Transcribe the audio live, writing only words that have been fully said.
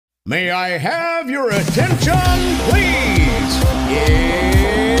May I have your attention, please?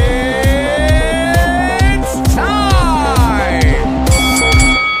 It's time!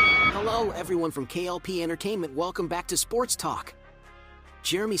 Hello, everyone from K.L.P. Entertainment. Welcome back to Sports Talk.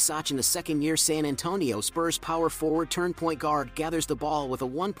 Jeremy Sochan, the second-year San Antonio Spurs power forward turned point guard, gathers the ball with a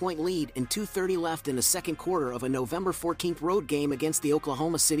 1-point lead and 2:30 left in the second quarter of a November 14th road game against the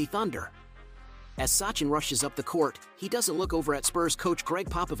Oklahoma City Thunder. As Sochan rushes up the court, he doesn't look over at Spurs coach Greg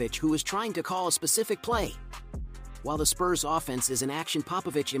Popovich, who is trying to call a specific play. While the Spurs offense is in action,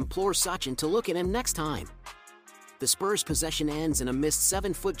 Popovich implores Sochan to look at him next time. The Spurs possession ends in a missed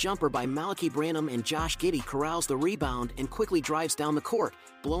 7-foot jumper by Malachy Branham, and Josh Giddey corrals the rebound and quickly drives down the court,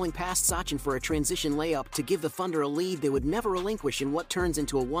 blowing past Sochan for a transition layup to give the Thunder a lead they would never relinquish in what turns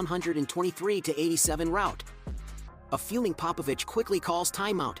into a 123-87 rout. A fuming Popovich quickly calls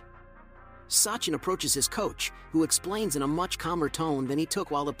timeout. Sochan approaches his coach, who explains in a much calmer tone than he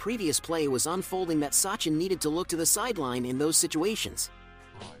took while the previous play was unfolding that Sochan needed to look to the sideline in those situations.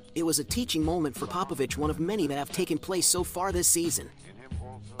 It was a teaching moment for Popovich, one of many that have taken place so far this season.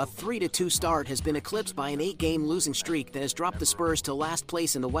 A 3-2 start has been eclipsed by an 8-game losing streak that has dropped the Spurs to last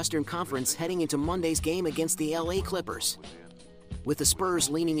place in the Western Conference heading into Monday's game against the LA Clippers. With the Spurs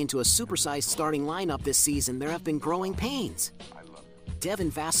leaning into a supersized starting lineup this season, there have been growing pains.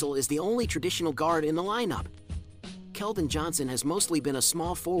 Devin Vassell is the only traditional guard in the lineup. Keldon Johnson has mostly been a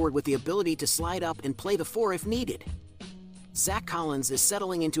small forward with the ability to slide up and play the 4 if needed. Zach Collins is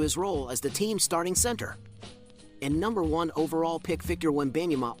settling into his role as the team's starting center. And number 1 overall pick Victor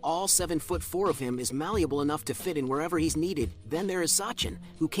Wembanyama, all 7'4" of him, is malleable enough to fit in wherever he's needed. Then there is Sochan,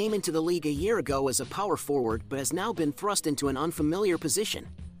 who came into the league a year ago as a power forward but has now been thrust into an unfamiliar position.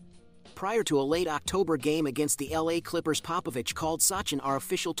 Prior to a late October game against the LA Clippers, Popovich called Sochan our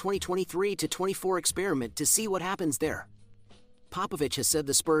official 2023-24 experiment to see what happens there. Popovich has said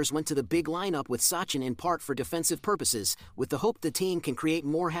the Spurs went to the big lineup with Sochan in part for defensive purposes, with the hope the team can create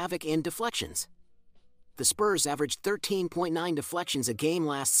more havoc and deflections. The Spurs averaged 13.9 deflections a game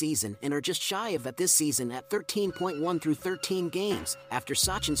last season and are just shy of that this season at 13.1 through 13 games. After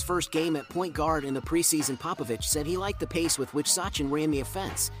Sochan's first game at point guard in the preseason, Popovich said he liked the pace with which Sochan ran the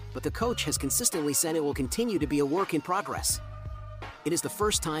offense, but the coach has consistently said it will continue to be a work in progress. "It is the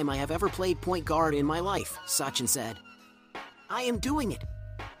first time I have ever played point guard in my life," Sochan said. "I am doing it.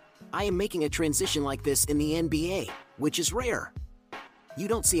 I am making a transition like this in the NBA, which is rare. You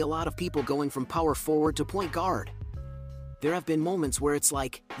don't see a lot of people going from power forward to point guard. There have been moments where it's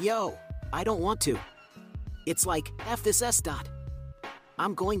like, yo, I don't want to. It's like, F this S dot.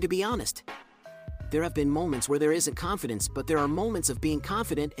 I'm going to be honest. There have been moments where there isn't confidence, but there are moments of being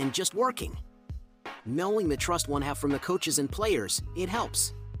confident and just working. Knowing the trust one have from the coaches and players, it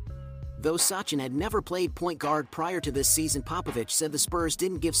helps." Though Sochan had never played point guard prior to this season, Popovich said the Spurs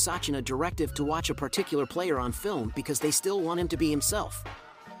didn't give Sochan a directive to watch a particular player on film because they still want him to be himself.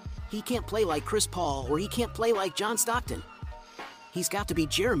 He can't play like Chris Paul or he can't play like John Stockton. He's got to be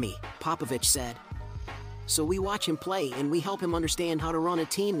Jeremy, Popovich said. So we watch him play and we help him understand how to run a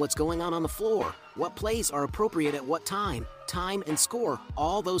team, what's going on the floor, what plays are appropriate at what time and score,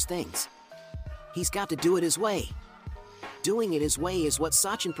 all those things. He's got to do it his way. Doing it his way is what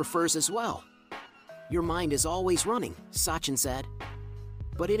Sochan prefers as well. Your mind is always running, Sochan said.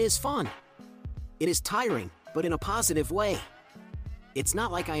 But it is fun. It is tiring, but in a positive way. It's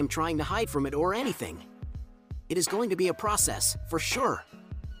not like I am trying to hide from it or anything. It is going to be a process, for sure.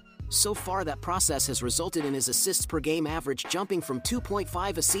 So far, that process has resulted in his assists per game average jumping from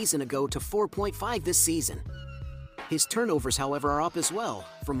 2.5 a season ago to 4.5 this season. His turnovers, however, are up as well,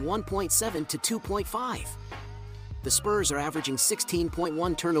 from 1.7 to 2.5. The Spurs are averaging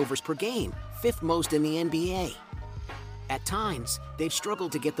 16.1 turnovers per game, 5th most in the NBA. At times, they've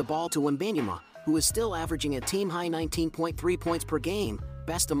struggled to get the ball to Wembanyama, who is still averaging a team-high 19.3 points per game,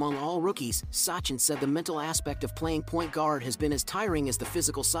 best among all rookies. Sochan said the mental aspect of playing point guard has been as tiring as the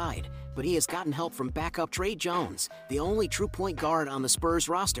physical side, but he has gotten help from backup Tre Jones, the only true point guard on the Spurs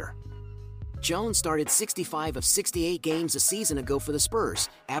roster. Jones started 65 of 68 games a season ago for the Spurs,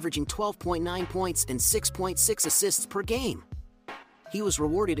 averaging 12.9 points and 6.6 assists per game. He was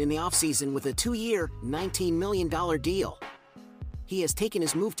rewarded in the offseason with a 2-year, $19 million deal. He has taken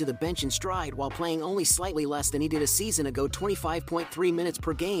his move to the bench in stride while playing only slightly less than he did a season ago, 25.3 minutes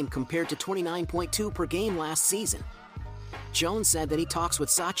per game compared to 29.2 per game last season. Jones said that he talks with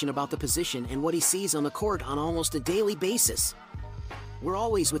Sochan about the position and what he sees on the court on almost a daily basis. "We're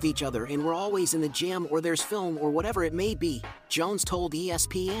always with each other and we're always in the gym or there's film or whatever it may be," Jones told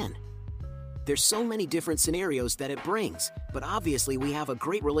ESPN. There's so many different scenarios that it brings, but obviously we have a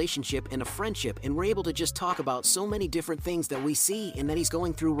great relationship and a friendship, and we're able to just talk about so many different things that we see and that he's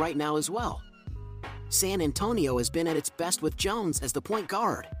going through right now as well. San Antonio has been at its best with Jones as the point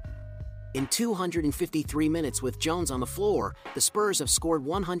guard. In 253 minutes with Jones on the floor, the Spurs have scored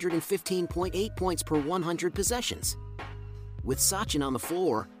 115.8 points per 100 possessions. With Sochan on the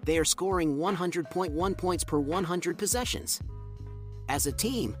floor, they are scoring 100.1 points per 100 possessions. As a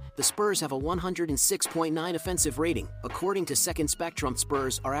team, the Spurs have a 106.9 offensive rating. According to Second Spectrum,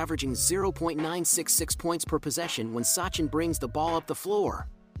 Spurs are averaging 0.966 points per possession when Sochan brings the ball up the floor.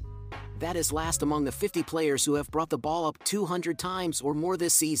 That is last among the 50 players who have brought the ball up 200 times or more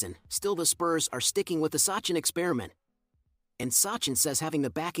this season. Still, the Spurs are sticking with the Sochan experiment. And Sochan says having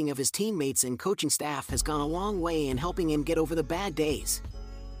the backing of his teammates and coaching staff has gone a long way in helping him get over the bad days.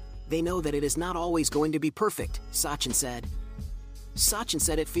 They know that it is not always going to be perfect, Sochan said. Sochan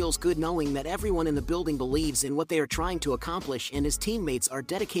said it feels good knowing that everyone in the building believes in what they are trying to accomplish, and his teammates are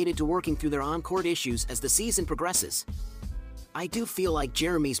dedicated to working through their on-court issues as the season progresses. I do feel like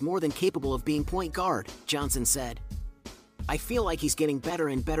Jeremy's more than capable of being point guard, Johnson said. I feel like he's getting better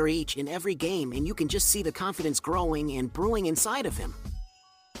and better each and every game, and you can just see the confidence growing and brewing inside of him.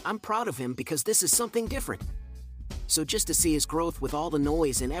 I'm proud of him because this is something different. So just to see his growth with all the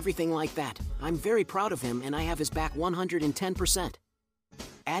noise and everything like that, I'm very proud of him and I have his back 110%.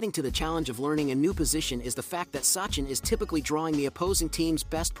 Adding to the challenge of learning a new position is the fact that Sochan is typically drawing the opposing team's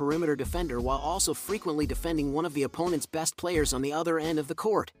best perimeter defender while also frequently defending one of the opponent's best players on the other end of the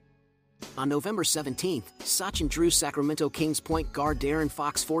court. On November 17th, Sochan drew Sacramento Kings point guard De'Aaron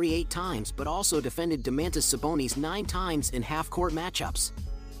Fox 48 times but also defended Domantas Sabonis 9 times in half-court matchups.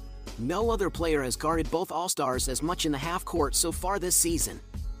 No other player has guarded both All-Stars as much in the half-court so far this season.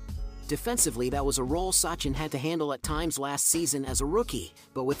 Defensively, that was a role Sochan had to handle at times last season as a rookie,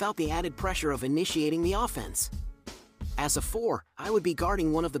 but without the added pressure of initiating the offense. As a 4, I would be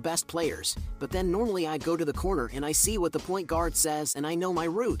guarding one of the best players, but then normally I'd go to the corner and I see what the point guard says and I know my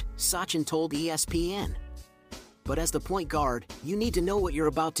route, Sochan told ESPN. But as the point guard, you need to know what you're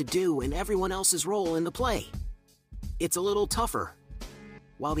about to do and everyone else's role in the play. It's a little tougher.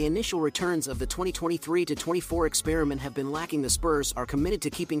 While the initial returns of the 2023-24 experiment have been lacking, the Spurs are committed to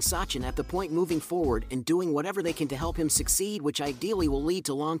keeping Sochan at the point moving forward and doing whatever they can to help him succeed, which ideally will lead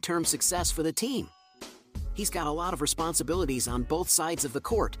to long-term success for the team. He's got a lot of responsibilities on both sides of the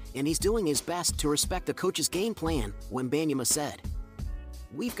court, and he's doing his best to respect the coach's game plan, Wembanyama said.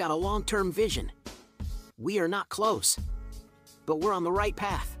 We've got a long-term vision. We are not close, but we're on the right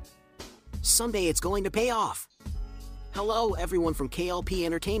path. Someday it's going to pay off. Hello everyone from K.L.P.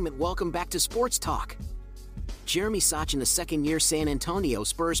 Entertainment, welcome back to Sports Talk. Jeremy Sochan, the second-year San Antonio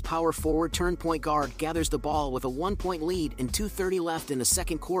Spurs power forward turned point guard, gathers the ball with a 1-point lead and 2:30 left in the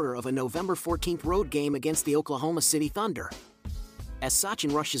second quarter of a November 14th road game against the Oklahoma City Thunder. As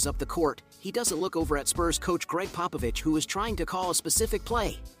Sochan rushes up the court, he doesn't look over at Spurs coach Greg Popovich, who is trying to call a specific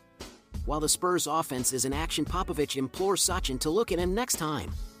play. While the Spurs offense is in action, Popovich implores Sochan to look at him next time.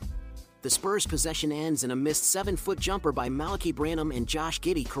 The Spurs' possession ends in a missed 7-foot jumper by Malaki Branham, and Josh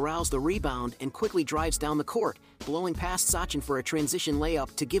Giddey corrals the rebound and quickly drives down the court, blowing past Sochan for a transition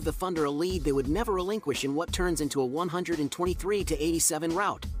layup to give the Thunder a lead they would never relinquish in what turns into a 123-87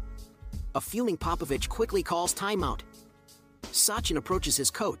 rout. A fuming Popovich quickly calls timeout. Sochan approaches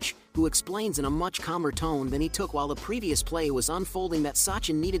his coach, who explains in a much calmer tone than he took while the previous play was unfolding that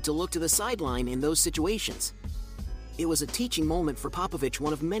Sochan needed to look to the sideline in those situations. It was a teaching moment for Popovich,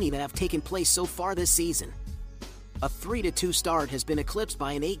 one of many that have taken place so far this season. A 3-2 start has been eclipsed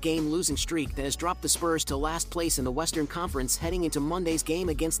by an 8-game losing streak that has dropped the Spurs to last place in the Western Conference heading into Monday's game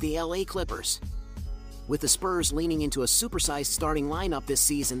against the LA Clippers. With the Spurs leaning into a supersized starting lineup this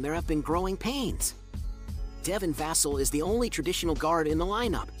season, there have been growing pains. Devin Vassell is the only traditional guard in the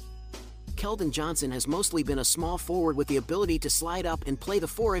lineup. Keldon Johnson has mostly been a small forward with the ability to slide up and play the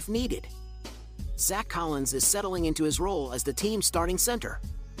 4 if needed. Zach Collins is settling into his role as the team's starting center.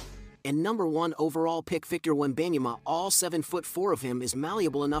 And number 1 overall pick Victor Wembanyama, all 7'4" of him, is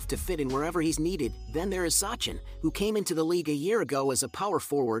malleable enough to fit in wherever he's needed. Then there is Sochan, who came into the league a year ago as a power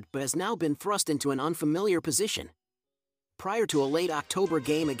forward but has now been thrust into an unfamiliar position. Prior to a late October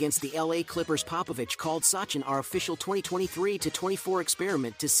game against the LA Clippers, Popovich called Sochan our official 2023-24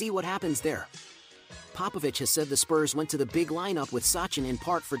 experiment to see what happens there. Popovich has said the Spurs went to the big lineup with Sochan in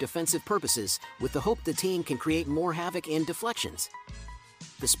part for defensive purposes, with the hope the team can create more havoc and deflections.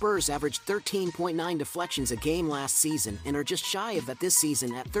 The Spurs averaged 13.9 deflections a game last season and are just shy of that this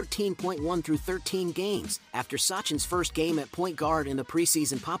season at 13.1 through 13 games. After Sochan's first game at point guard in the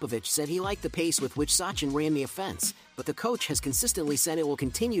preseason, Popovich said he liked the pace with which Sochan ran the offense, but the coach has consistently said it will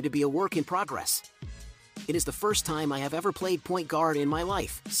continue to be a work in progress. "It is the first time I have ever played point guard in my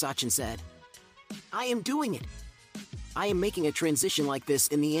life," Sochan said. "I am doing it. I am making a transition like this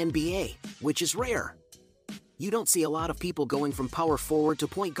in the NBA, which is rare. You don't see a lot of people going from power forward to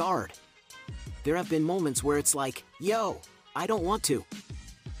point guard. There have been moments where it's like, yo, I don't want to."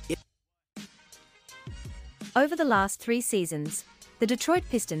 Over the last 3 seasons, the Detroit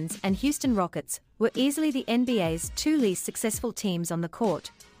Pistons and Houston Rockets were easily the NBA's 2 least successful teams on the court,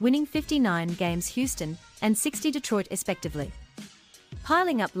 winning 59 games Houston and 60 Detroit respectively.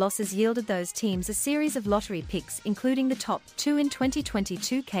 Piling up losses yielded those teams a series of lottery picks, including the top 2 in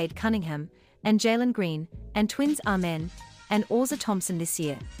 2022 Cade Cunningham and Jalen Green, and twins Amen and Orza Thompson this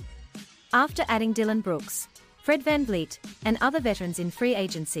year. After adding Dylan Brooks, Fred VanVleet, and other veterans in free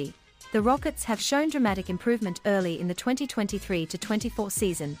agency, the Rockets have shown dramatic improvement early in the 2023-24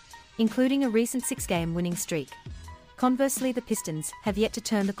 season, including a recent 6-game winning streak. Conversely, the Pistons have yet to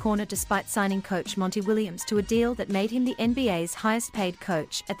turn the corner despite signing coach Monty Williams to a deal that made him the NBA's highest-paid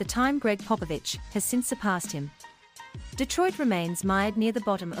coach at the time. Greg Popovich has since surpassed him. Detroit remains mired near the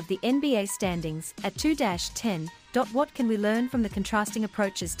bottom of the NBA standings at 2-10. What can we learn from the contrasting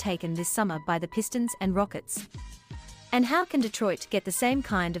approaches taken this summer by the Pistons and Rockets? And how can Detroit get the same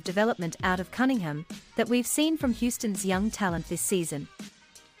kind of development out of Cunningham that we've seen from Houston's young talent this season?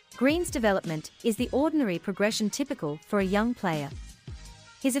 Green's development is the ordinary progression typical for a young player.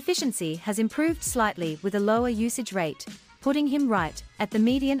 His efficiency has improved slightly with a lower usage rate, putting him right at the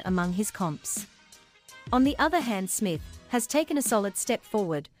median among his comps. On the other hand, Smith has taken a solid step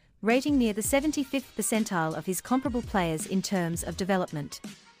forward, rating near the 75th percentile of his comparable players in terms of development.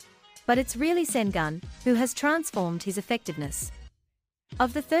 But it's really Sengun who has transformed his effectiveness.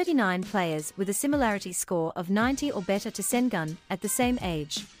 Of the 39 players with a similarity score of 90 or better to Sengun at the same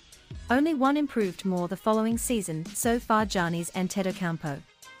age, only one improved more the following season so far: Giannis Antetokounmpo.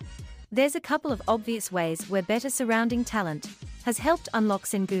 There's a couple of obvious ways where better surrounding talent has helped unlock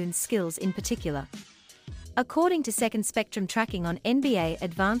Sengun's skills in particular. According to Second Spectrum tracking on NBA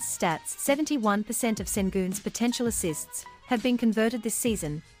Advanced Stats, 71% of Sengun's potential assists have been converted this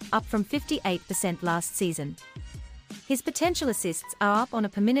season, up from 58% last season. His potential assists are up on a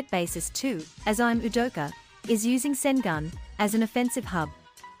per-minute basis too, as Ime Udoka is using Sengun as an offensive hub.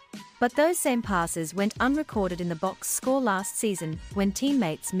 But those same passes went unrecorded in the box score last season when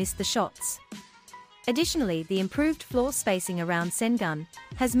teammates missed the shots. Additionally, the improved floor spacing around Sengun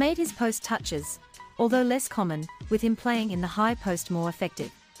has made his post touches, although less common, with him playing in the high post, more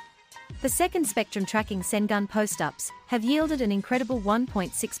effective. The Second Spectrum tracking Sengun post-ups have yielded an incredible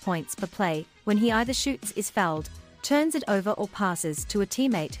 1.6 points per play when he either shoots, is fouled, turns it over or passes to a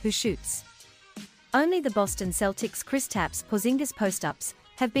teammate who shoots. Only the Boston Celtics' Kristaps Porzingis post-ups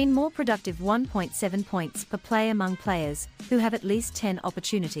have been more productive, 1.7 points per play among players who have at least 10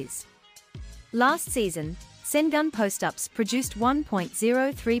 opportunities. Last season, Sengun post-ups produced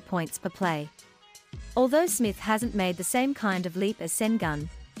 1.03 points per play. Although Smith hasn't made the same kind of leap as Sengun,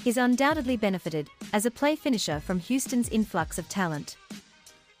 he's undoubtedly benefited as a play finisher from Houston's influx of talent.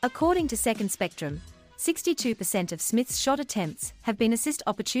 According to Second Spectrum, 62% of Smith's shot attempts have been assist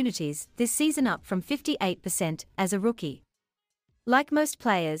opportunities this season, up from 58% as a rookie. Like most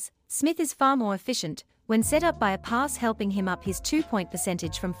players, Smith is far more efficient when set up by a pass, helping him up his 2-point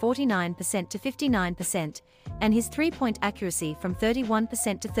percentage from 49% to 59% and his 3-point accuracy from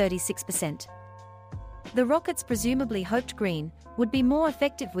 31% to 36%. The Rockets presumably hoped Green would be more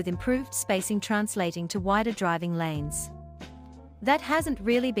effective with improved spacing translating to wider driving lanes. That hasn't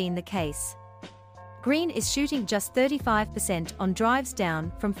really been the case. Green is shooting just 35% on drives,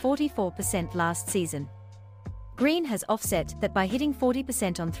 down from 44% last season. Green has offset that by hitting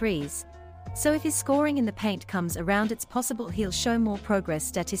 40% on threes, so if his scoring in the paint comes around, it's possible he'll show more progress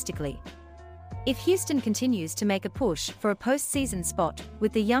statistically. If Houston continues to make a push for a postseason spot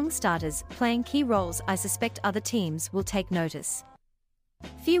with the young starters playing key roles, I suspect other teams will take notice.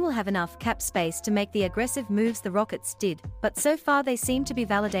 Few will have enough cap space to make the aggressive moves the Rockets did, but so far they seem to be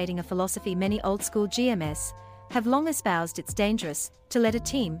validating a philosophy many old-school GMs have long espoused: it's dangerous to let a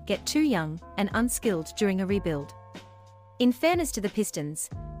team get too young and unskilled during a rebuild. In fairness to the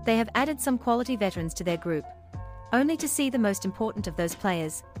Pistons, they have added some quality veterans to their group, only to see the most important of those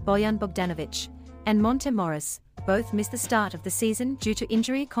players, Bojan Bogdanovic and Monte Morris, both miss the start of the season due to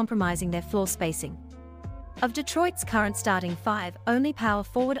injury compromising their floor spacing. Of Detroit's current starting five, only power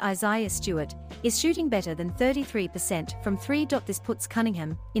forward Isaiah Stewart is shooting better than 33% from three. This puts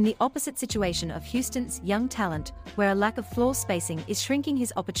Cunningham in the opposite situation of Houston's young talent, where a lack of floor spacing is shrinking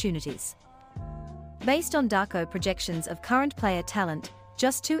his opportunities. Based on Darko projections of current player talent,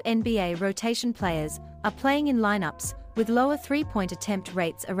 just two NBA rotation players are playing in lineups with lower three-point attempt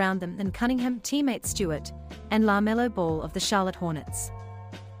rates around them than Cunningham teammate Stewart and LaMelo Ball of the Charlotte Hornets.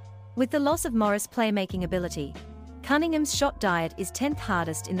 With the loss of Morris' playmaking ability, Cunningham's shot diet is 10th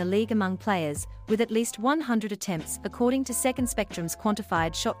hardest in the league among players, with at least 100 attempts according to Second Spectrum's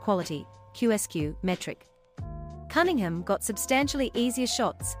quantified shot quality (QSQ) metric. Cunningham got substantially easier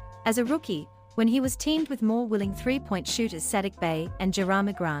shots as a rookie when he was teamed with more willing three-point shooters Saddiq Bey and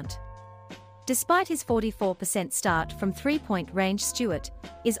Jerami Grant. Despite his 44% start from three-point range, Stewart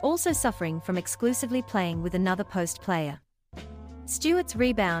is also suffering from exclusively playing with another post player. Stewart's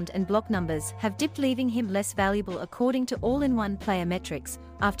rebound and block numbers have dipped, leaving him less valuable according to all-in-one player metrics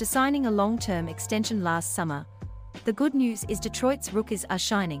after signing a long-term extension last summer. The good news is Detroit's rookies are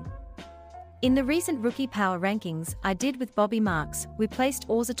shining. In the recent rookie power rankings I did with Bobby Marks, we placed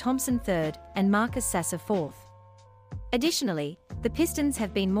Orza Thompson third and Marcus Sasser fourth. Additionally, the Pistons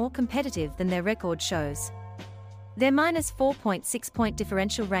have been more competitive than their record shows. Their minus 4.6 point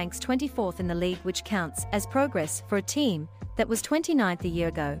differential ranks 24th in the league, which counts as progress for a team that was 29th a year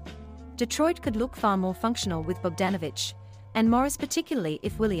ago. Detroit could look far more functional with Bogdanović and Morris, particularly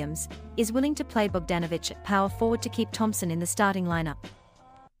if Williams is willing to play Bogdanović at power forward to keep Thompson in the starting lineup.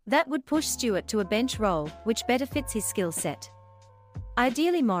 That would push Stewart to a bench role, which better fits his skill set.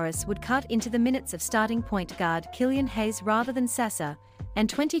 Ideally, Morris would cut into the minutes of starting point guard Killian Hayes rather than Sasser and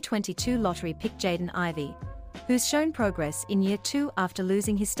 2022 lottery pick Jaden Ivey, who's shown progress in year two after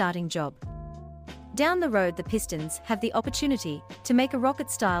losing his starting job. Down the road, the Pistons have the opportunity to make a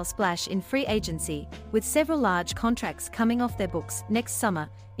Rocket-style splash in free agency, with several large contracts coming off their books next summer,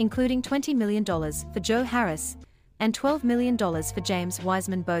 including $20 million for Joe Harris and $12 million for James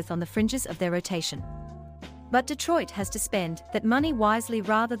Wiseman, both on the fringes of their rotation. But Detroit has to spend that money wisely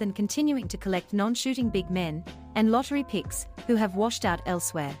rather than continuing to collect non-shooting big men and lottery picks who have washed out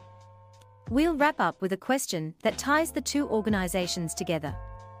elsewhere. We'll wrap up with a question that ties the two organizations together.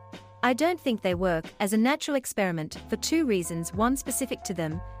 I don't think they work as a natural experiment for two reasons, one specific to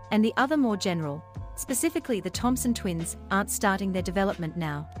them and the other more general. Specifically, the Thompson twins aren't starting their development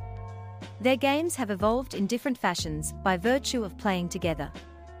now. Their games have evolved in different fashions by virtue of playing together.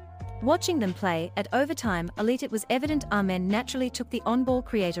 Watching them play at Overtime Elite, it was evident Amen naturally took the on-ball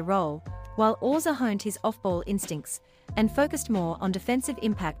creator role, while Orza honed his off-ball instincts and focused more on defensive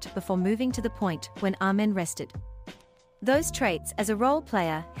impact before moving to the point when Amen rested. Those traits as a role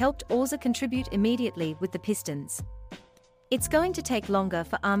player helped Orza contribute immediately with the Pistons. It's going to take longer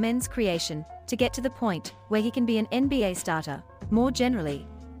for Amen's creation to get to the point where he can be an NBA starter. More generally,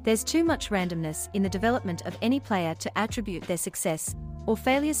 there's too much randomness in the development of any player to attribute their success or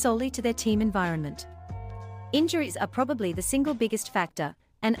failure solely to their team environment. Injuries are probably the single biggest factor,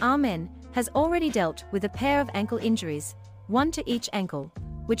 and Amen has already dealt with a pair of ankle injuries, one to each ankle,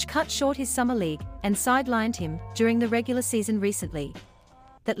 which cut short his summer league and sidelined him during the regular season recently.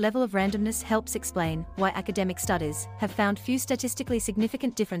 That level of randomness helps explain why academic studies have found few statistically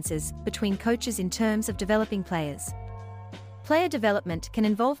significant differences between coaches in terms of developing players. Player development can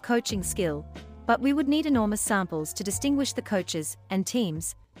involve coaching skill, but we would need enormous samples to distinguish the coaches and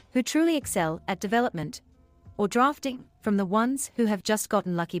teams who truly excel at development or drafting from the ones who have just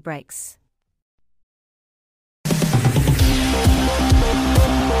gotten lucky breaks.